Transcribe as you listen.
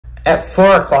At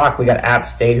 4 o'clock, we got App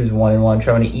State, who's 1-1,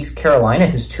 traveling to East Carolina,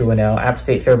 who's 2-0. App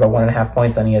State favored by 1.5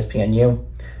 points on ESPNU.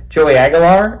 Joey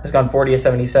Aguilar has gone 40 of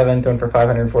 77, thrown for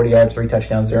 540 yards, 3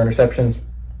 touchdowns, 0 interceptions.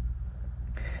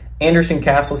 Anderson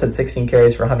Castles had 16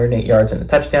 carries for 108 yards and a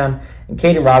touchdown. And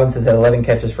Caden Robinson's had 11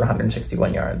 catches for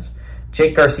 161 yards.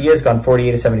 Jake Garcia has gone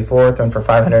 48 of 74, thrown for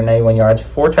 591 yards,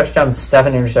 4 touchdowns,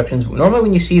 7 interceptions. Normally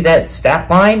when you see that stat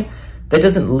line, that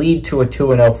doesn't lead to a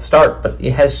 2-0 start, but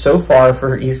it has so far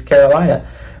for East Carolina.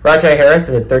 Rajai Harris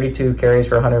has had 32 carries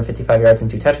for 155 yards and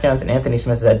 2 touchdowns, and Anthony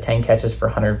Smith has had 10 catches for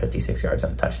 156 yards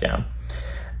and a touchdown.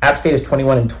 App State is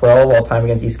 21-12 all time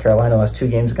against East Carolina. The last 2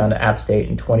 games have gone to App State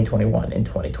in 2021 and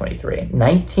 2023.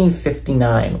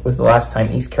 1959 was the last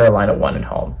time East Carolina won at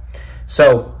home.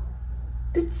 So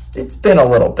it's been a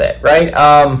little bit, right?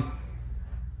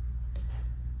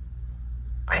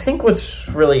 I think what's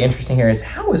really interesting here is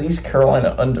how is East Carolina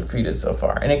undefeated so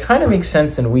far? And it kind of makes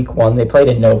sense in week 1. They played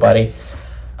in nobody.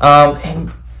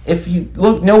 And if you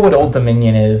know what Old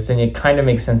Dominion is, then it kind of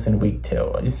makes sense in week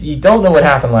 2. If you don't know what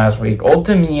happened last week, Old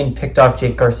Dominion picked off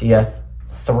Jake Garcia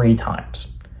 3 times.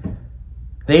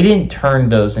 They didn't turn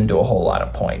those into a whole lot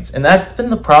of points. And that's been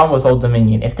the problem with Old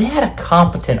Dominion. If they had a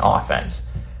competent offense,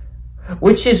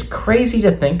 which is crazy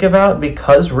to think about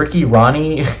because Ricky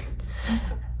Ronnie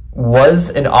was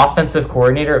an offensive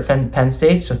coordinator at Penn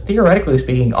State, so theoretically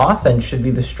speaking, offense should be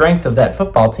the strength of that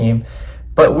football team.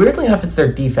 But weirdly enough, it's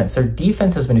their defense. Their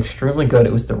defense has been extremely good.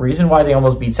 It was the reason why they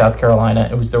almost beat South Carolina.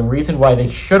 It was the reason why they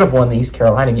should have won the East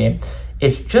Carolina game.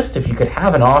 It's just if you could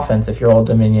have an offense if you're Old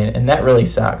Dominion, and that really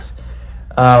sucks.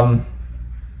 App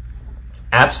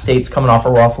State's coming off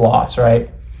a rough loss, right?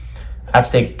 App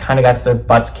State kind of got their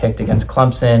butts kicked against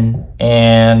Clemson,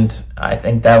 and I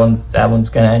think that one's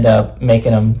going to end up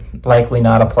making them likely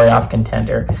not a playoff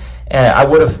contender. And I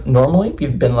would have normally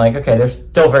been like, okay, they're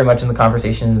still very much in the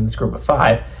conversation in this group of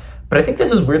 5. But I think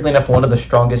this is weirdly enough one of the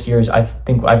strongest years I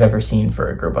think I've ever seen for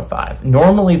a group of 5.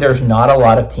 Normally, there's not a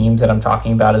lot of teams that I'm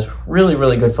talking about as really,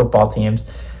 really good football teams.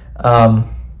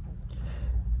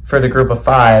 For the group of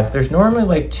 5, there's normally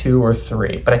like 2 or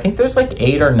 3, but I think there's like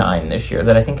 8 or 9 this year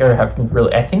that I think are having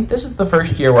really. I think this is the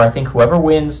first year where I think whoever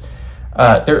wins,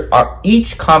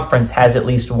 each conference has at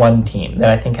least one team that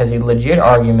I think has a legit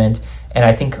argument, and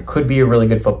I think could be a really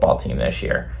good football team this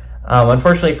year.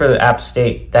 Unfortunately for the App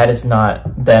State, that is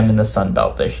not them in the Sun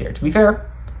Belt this year. To be fair,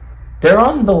 they're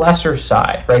on the lesser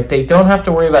side, right? They don't have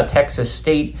to worry about Texas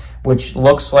State, which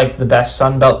looks like the best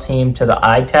Sun Belt team to the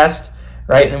eye test.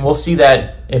 Right, and we'll see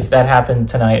that if that happened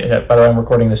tonight. By the way, I'm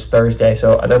recording this Thursday,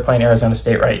 so they're playing Arizona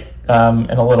State in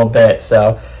a little bit.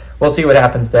 So we'll see what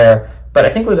happens there. But I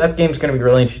think that game is going to be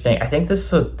really interesting. I think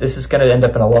this is going to end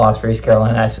up in a loss for East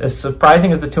Carolina. As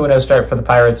surprising as the 2-0 start for the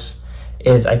Pirates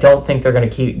is, I don't think they're going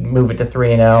to move it to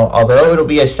 3-0. Although it'll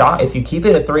be a shot if you keep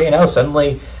it at 3-0.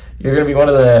 Suddenly, you're going to be one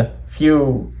of the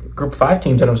few Group 5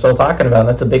 teams that I'm still talking about.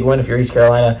 That's a big win if you're East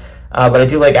Carolina. But I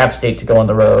do like App State to go on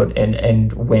the road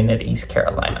and win at East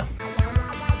Carolina.